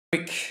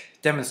Quick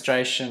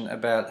demonstration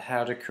about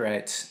how to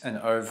create an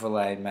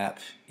overlay map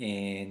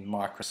in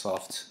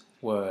Microsoft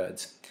Word.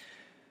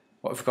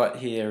 What we've got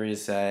here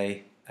is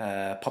a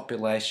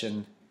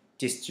population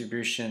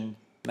distribution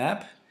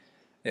map.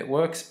 It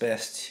works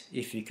best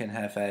if you can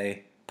have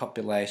a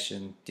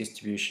population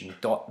distribution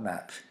dot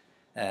map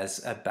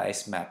as a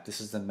base map. This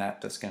is the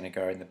map that's going to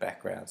go in the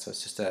background. So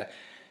it's just an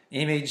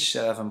image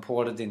that I've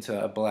imported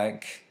into a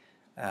blank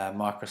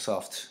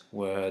Microsoft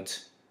Word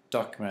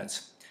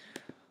document.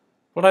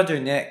 What I do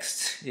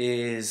next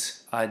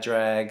is I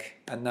drag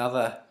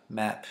another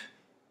map,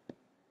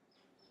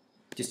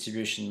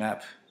 distribution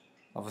map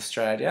of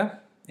Australia,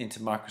 into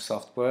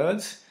Microsoft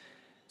Word.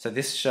 So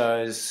this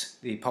shows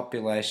the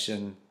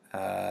population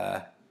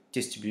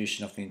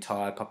distribution of the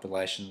entire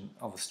population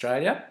of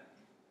Australia.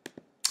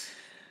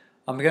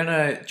 I'm going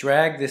to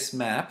drag this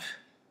map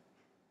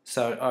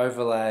so it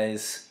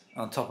overlays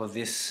on top of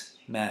this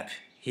map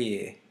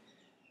here.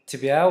 To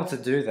be able to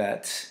do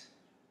that,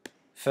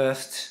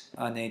 first,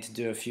 I need to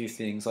do a few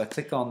things. I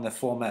click on the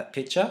format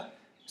picture,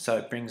 so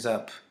it brings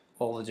up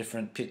all the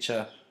different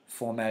picture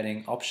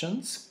formatting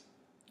options.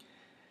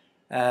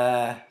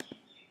 I'm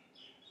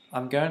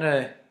going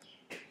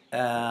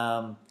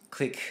to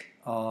click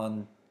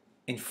on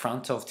in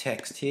front of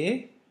text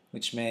here,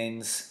 which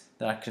means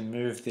that I can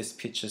move this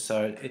picture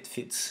so it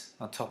fits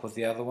on top of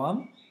the other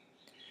one.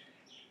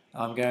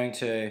 I'm going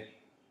to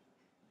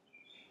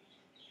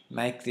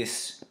make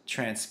this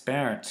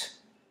transparent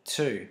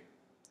too.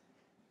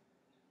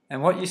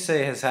 And what you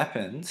see has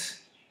happened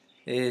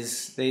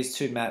is these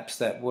two maps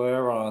that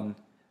were on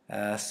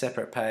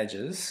separate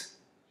pages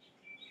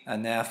are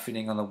now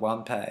fitting on the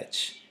one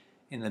page.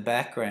 In the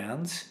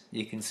background,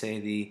 you can see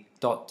the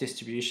dot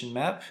distribution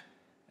map,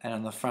 and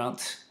on the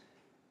front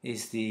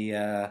is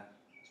the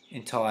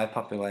entire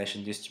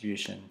population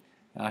distribution.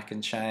 And I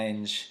can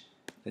change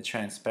the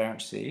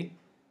transparency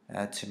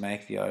to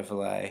make the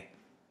overlay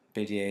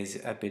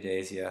a bit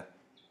easier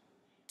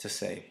to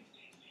see.